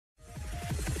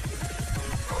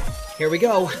Here we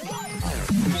go. What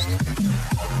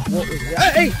was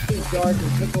that? Hey! Dark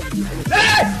and took over the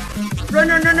hey! Run,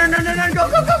 run, run, run, run, run, run, go,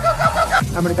 go, go, go, go, go, go!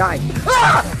 I'm gonna die.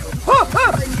 Ah!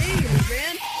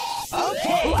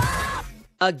 Okay.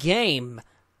 A game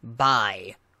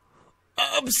by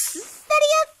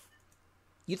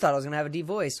You thought I was gonna have a deep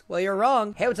voice. Well, you're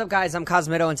wrong. Hey, what's up, guys? I'm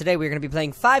Cosmitto, and today we're gonna be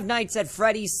playing Five Nights at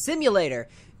Freddy's Simulator.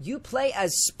 You play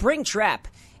as Springtrap,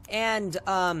 and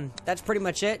that's pretty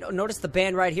much it. Notice the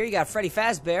band right here. You got Freddy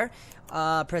Fazbear.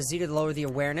 Press Z to lower the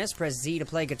awareness. Press Z to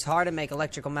play guitar to make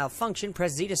electrical malfunction.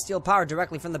 Press Z to steal power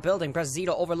directly from the building. Press Z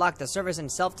to overlock the service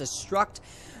and self-destruct.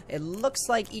 It looks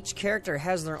like each character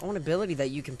has their own ability that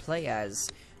you can play as.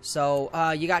 So,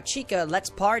 you got Chica, Let's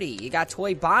Party. You got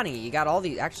Toy Bonnie. You got all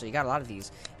these. Actually, you got a lot of these.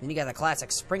 And then you got the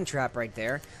classic Springtrap right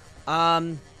there.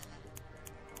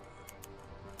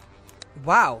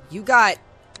 Wow, you got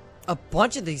a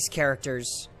bunch of these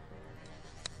characters.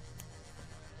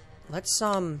 Let's,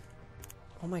 oh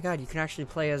my god, you can actually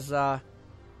play as,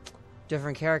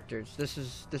 different characters. This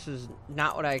is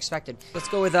not what I expected. Let's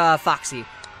go with, Foxy.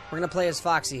 We're gonna play as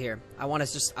Foxy here. I wanna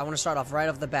start off right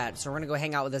off the bat, so we're gonna go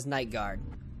hang out with this night guard.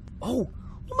 Oh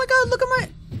my god, look at my,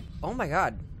 oh my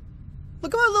god.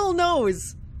 Look at my little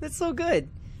nose. That's so good.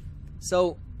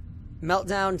 So,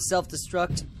 meltdown,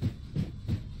 self-destruct.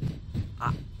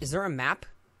 Is there a map?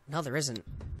 No, there isn't.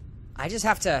 I just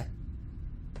have to,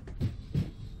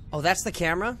 oh, that's the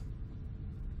camera?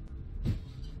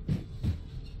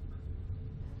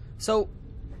 So,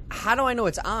 how do I know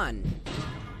it's on?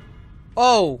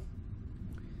 Oh!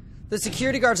 The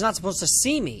security guard's not supposed to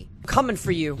see me. I'm coming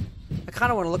for you. I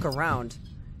kind of want to look around.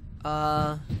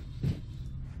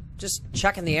 Just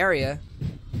checking the area.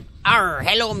 Arr,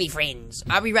 hello, me friends.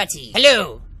 Are we ready?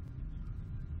 Hello!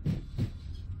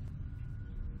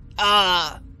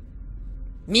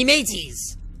 Me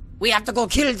mateys. We have to go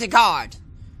kill the guard.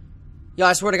 Yo,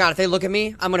 I swear to god, if they look at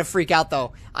me, I'm gonna freak out,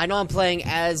 though. I know I'm playing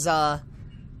as,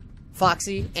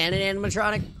 Foxy and an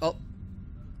animatronic. Oh.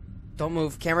 Don't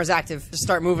move. Camera's active. Just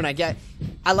start moving, I get.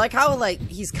 I like how, like,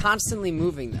 he's constantly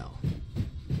moving, though.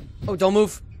 Oh, don't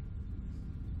move.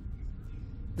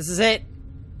 This is it.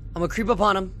 I'm gonna creep up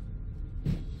on him.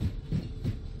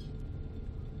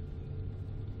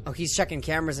 Oh, he's checking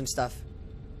cameras and stuff.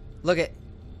 Look at.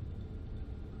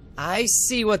 I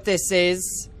see what this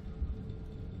is.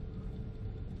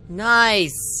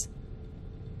 Nice.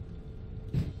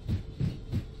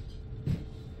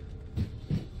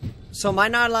 So am I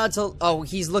not allowed to... Oh,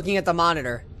 he's looking at the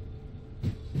monitor.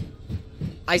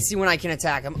 I see when I can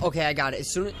attack him. Okay, I got it.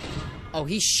 As soon as... Oh,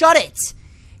 he shut it!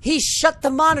 He shut the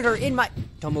monitor in my...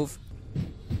 Don't move.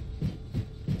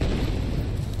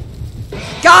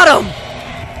 Got him!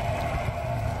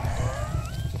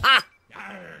 Ah!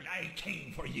 I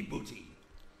came for ye booty.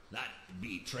 That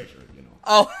be treasure, you know.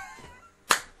 Oh.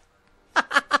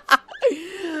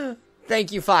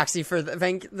 Thank you, Foxy, for the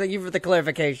thank you for the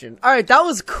clarification. All right, that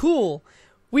was cool.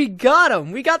 We got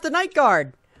him. We got the night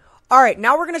guard. All right,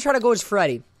 now we're gonna try to go as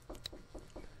Freddy.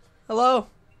 Hello.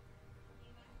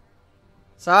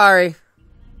 Sorry,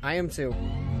 I am too.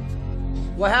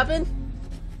 What happened?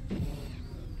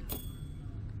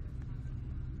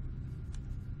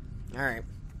 All right.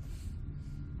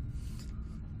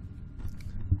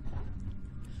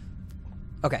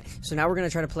 Okay, so now we're gonna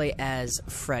try to play as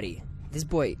Freddy. This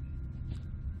boy.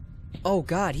 Oh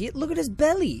god, look at his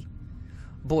belly.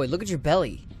 Boy, look at your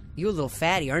belly. You a little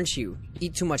fatty, aren't you?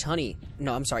 Eat too much honey.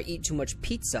 No, I'm sorry, eat too much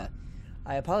pizza.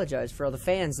 I apologize for all the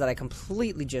fans that I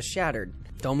completely just shattered.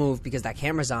 Don't move because that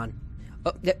camera's on.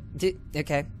 Oh,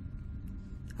 okay.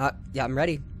 Yeah, I'm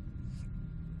ready.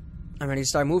 I'm ready to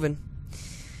start moving.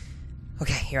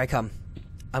 Okay, here I come.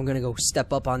 I'm gonna go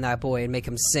step up on that boy and make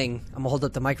him sing. I'm gonna hold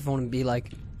up the microphone and be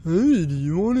like, "Hey, do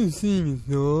you wanna sing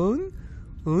a song?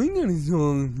 I got a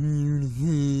song for you to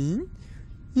sing.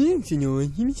 It's an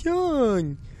awesome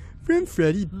song from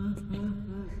Freddy."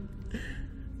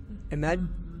 And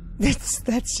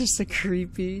that's just a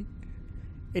creepy,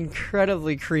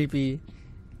 incredibly creepy.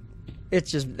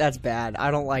 That's bad.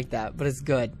 I don't like that, but it's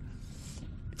good.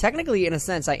 Technically, in a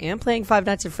sense, I am playing Five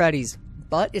Nights at Freddy's,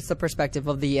 but it's the perspective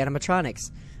of the animatronics.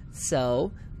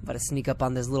 So, I'm about to sneak up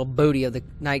on this little booty of the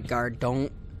night guard.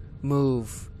 Don't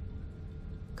move.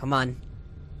 Come on.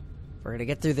 We're gonna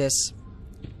get through this.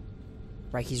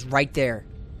 Right, he's right there.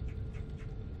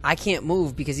 I can't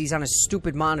move because he's on a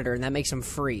stupid monitor and that makes him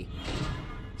free.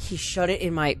 He shut it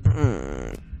in my...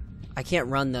 I can't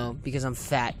run though because I'm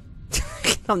fat.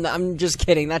 I'm just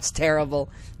kidding. That's terrible.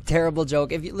 Terrible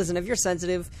joke. If you're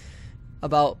sensitive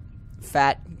about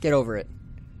fat, get over it.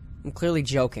 I'm clearly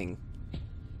joking.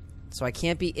 So I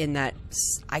can't be in that...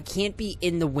 I can't be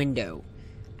in the window.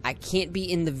 I can't be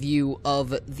in the view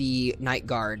of the night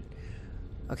guard.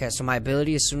 Okay, so my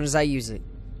ability as soon as I use it.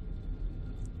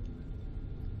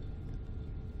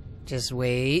 Just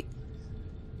wait.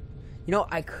 You know,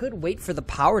 I could wait for the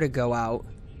power to go out.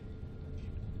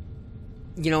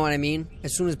 You know what I mean?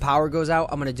 As soon as power goes out,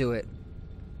 I'm gonna do it.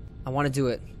 I want to do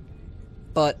it.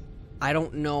 But I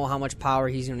don't know how much power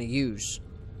he's gonna use.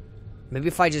 Maybe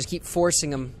if I just keep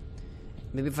forcing him.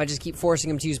 Maybe if I just keep forcing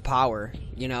him to use power,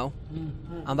 you know?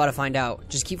 I'm about to find out.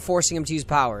 Just keep forcing him to use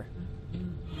power.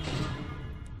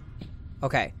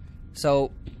 Okay.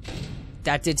 So,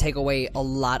 that did take away a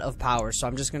lot of power. So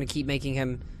I'm just going to keep making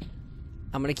him...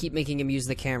 I'm going to keep making him use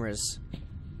the cameras.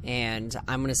 And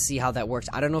I'm going to see how that works.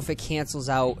 I don't know if it cancels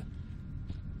out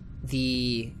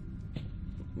the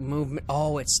movement.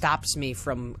 Oh, it stops me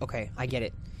from... Okay, I get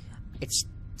it. It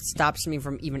stops me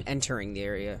from even entering the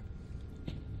area.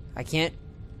 I can't.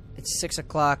 It's 6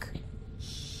 o'clock.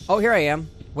 Oh, here I am,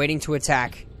 waiting to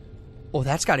attack. Oh,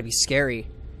 that's got to be scary.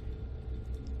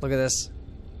 Look at this.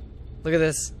 Look at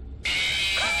this.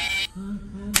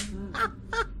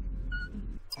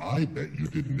 I bet you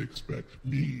didn't expect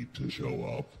me to show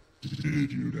up,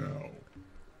 did you now?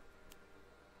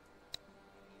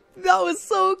 That was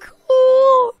so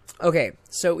cool. Okay,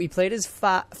 so we played as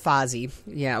FOXY.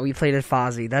 Yeah, we played as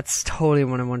FOXY. That's totally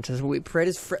what I wanted to. We played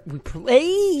as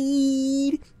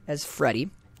FREDDY.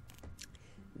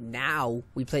 Now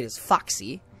we played as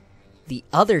FOXY. The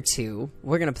other two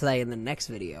we're gonna play in the next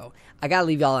video. I gotta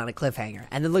leave y'all on a cliffhanger.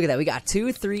 And then look at that, we got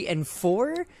 2, 3, and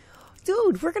 4.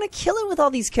 Dude, we're gonna kill it with all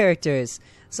these characters.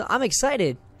 So I'm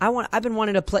excited. I've been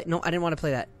wanting to play. No, I didn't want to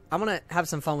play that. I'm gonna have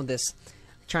some fun with this.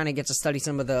 Trying to get to study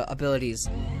some of the abilities.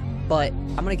 But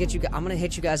I'm gonna hit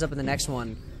you guys up in the next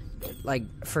one, like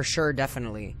for sure,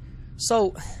 definitely.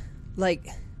 So, like,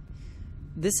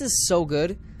 this is so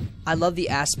good. I love the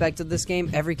aspect of this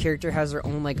game. Every character has their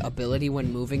own like ability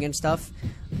when moving and stuff.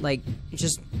 Like,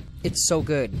 it's so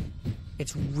good.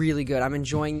 It's really good. I'm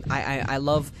enjoying. I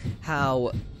love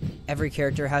how every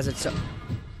character has its.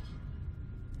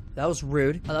 That was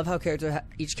rude. I love how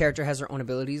each character has their own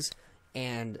abilities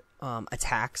and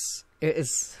attacks.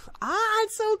 It's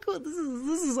so cool.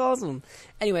 This is awesome.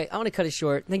 Anyway, I want to cut it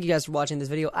short. Thank you guys for watching this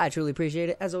video. I truly appreciate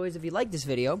it. As always, if you like this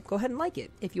video, go ahead and like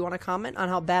it. If you want to comment on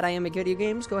how bad I am at video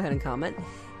games, go ahead and comment.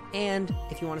 And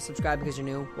if you want to subscribe because you're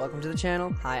new, welcome to the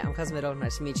channel. Hi, I'm Cosmitto.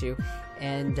 Nice to meet you.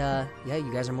 And yeah,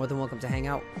 you guys are more than welcome to hang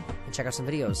out and check out some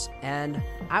videos. And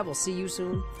I will see you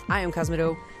soon. I am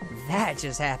Cosmitto. That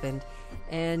just happened.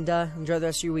 And enjoy the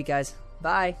rest of your week, guys.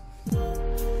 Bye.